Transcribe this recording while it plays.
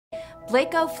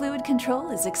Blacoh Fluid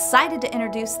Control is excited to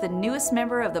introduce the newest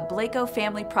member of the Blacoh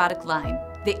family product line,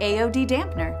 the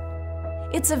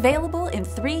AODDampener. It's available in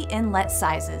 3 inlet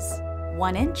sizes,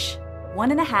 1 inch,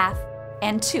 1.5,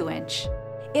 and 2 inch.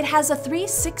 It has a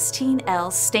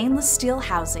 316L stainless steel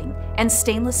housing and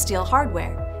stainless steel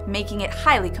hardware, making it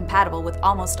highly compatible with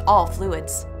almost all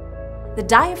fluids. The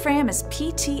diaphragm is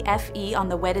PTFE on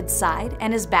the wetted side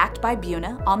and is backed by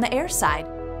Buna on the air side.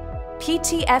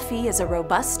 PTFE is a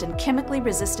robust and chemically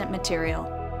resistant material.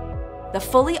 The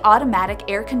fully automatic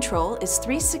air control is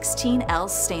 316L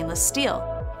stainless steel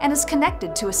and is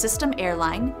connected to a system air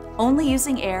line, only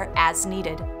using air as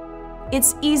needed.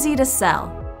 It's easy to sell,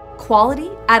 quality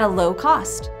at a low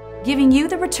cost, giving you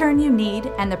the return you need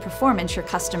and the performance your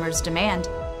customers demand.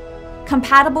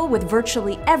 Compatible with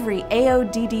virtually every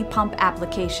AODD pump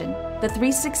application, the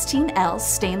 316L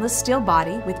stainless steel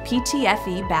body with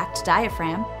PTFE-backed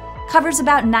diaphragm covers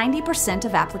about 90%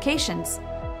 of applications,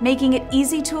 making it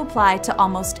easy to apply to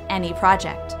almost any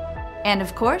project. And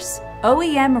of course,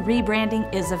 OEM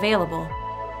rebranding is available.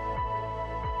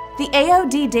 The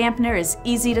AODDampener is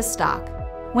easy to stock.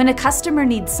 When a customer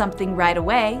needs something right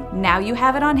away, now you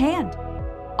have it on hand.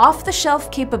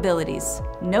 Off-the-shelf capabilities,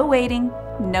 no waiting,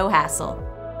 no hassle.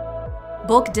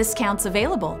 Bulk discounts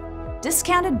available.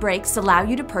 Discounted breaks allow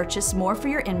you to purchase more for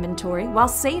your inventory while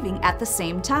saving at the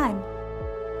same time.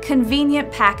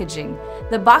 Convenient packaging.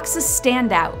 The boxes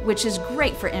stand out, which is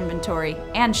great for inventory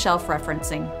and shelf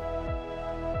referencing.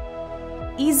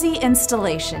 Easy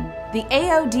installation. The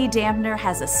AODDampener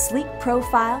has a sleek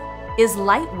profile, is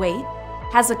lightweight,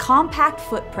 has a compact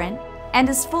footprint, and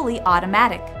is fully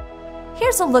automatic.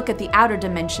 Here's a look at the outer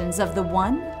dimensions of the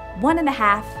 1,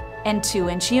 1.5, and 2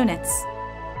 inch units.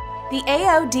 The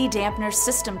AODDampener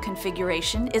system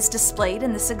configuration is displayed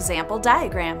in this example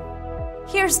diagram.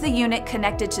 Here's the unit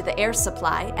connected to the air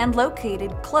supply and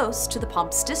located close to the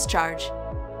pump's discharge.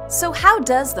 So how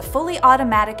does the fully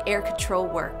automatic air control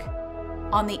work?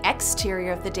 On the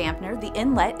exterior of the dampener, the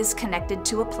inlet is connected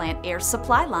to a plant air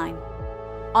supply line.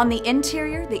 On the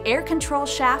interior, the air control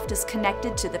shaft is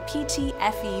connected to the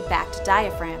PTFE-backed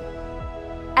diaphragm.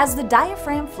 As the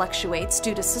diaphragm fluctuates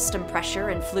due to system pressure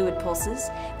and fluid pulses,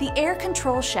 the air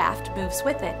control shaft moves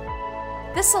with it.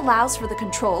 This allows for the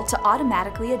control to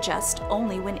automatically adjust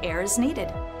only when air is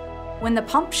needed. When the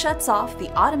pump shuts off,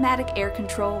 the automatic air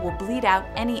control will bleed out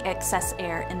any excess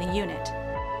air in the unit.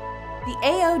 The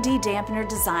AODDampener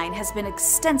design has been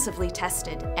extensively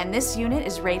tested, and this unit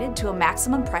is rated to a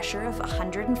maximum pressure of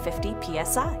 150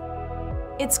 psi.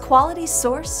 It's quality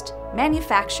sourced,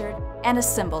 manufactured, and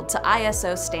assembled to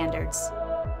ISO standards.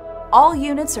 All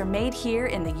units are made here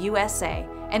in the USA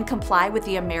and comply with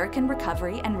the American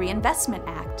Recovery and Reinvestment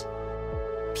Act.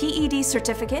 PED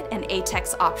certificate and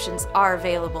ATEX options are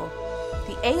available.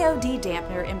 The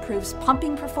AODDampener improves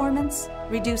pumping performance,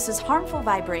 reduces harmful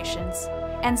vibrations,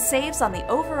 and saves on the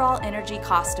overall energy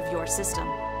cost of your system.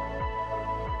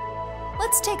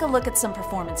 Let's take a look at some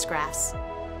performance graphs.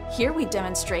 Here we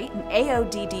demonstrate an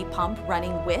AODD pump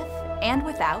running with and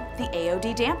without the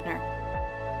AODDampener.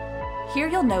 Here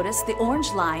you'll notice the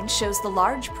orange line shows the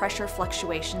large pressure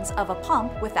fluctuations of a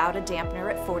pump without a dampener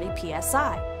at 40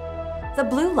 psi. The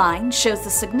blue line shows the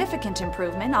significant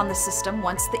improvement on the system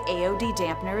once the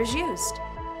AODDampener is used.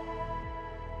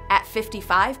 At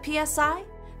 55 psi,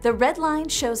 the red line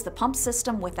shows the pump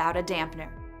system without a dampener,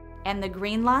 and the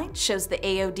green line shows the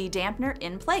AODDampener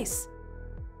in place.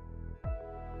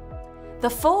 The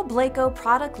full Blacoh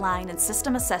product line and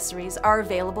system accessories are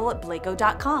available at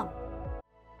Blacoh.com.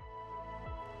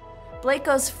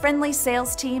 Blacoh's friendly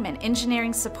sales team and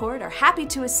engineering support are happy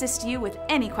to assist you with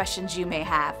any questions you may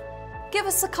have. Give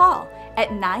us a call at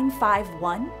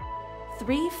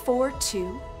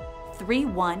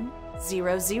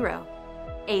 951-342-3100,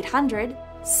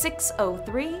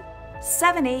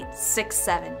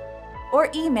 800-603-7867,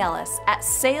 or email us at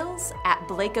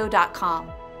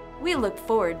sales@Blacoh.com. We look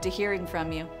forward to hearing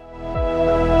from you.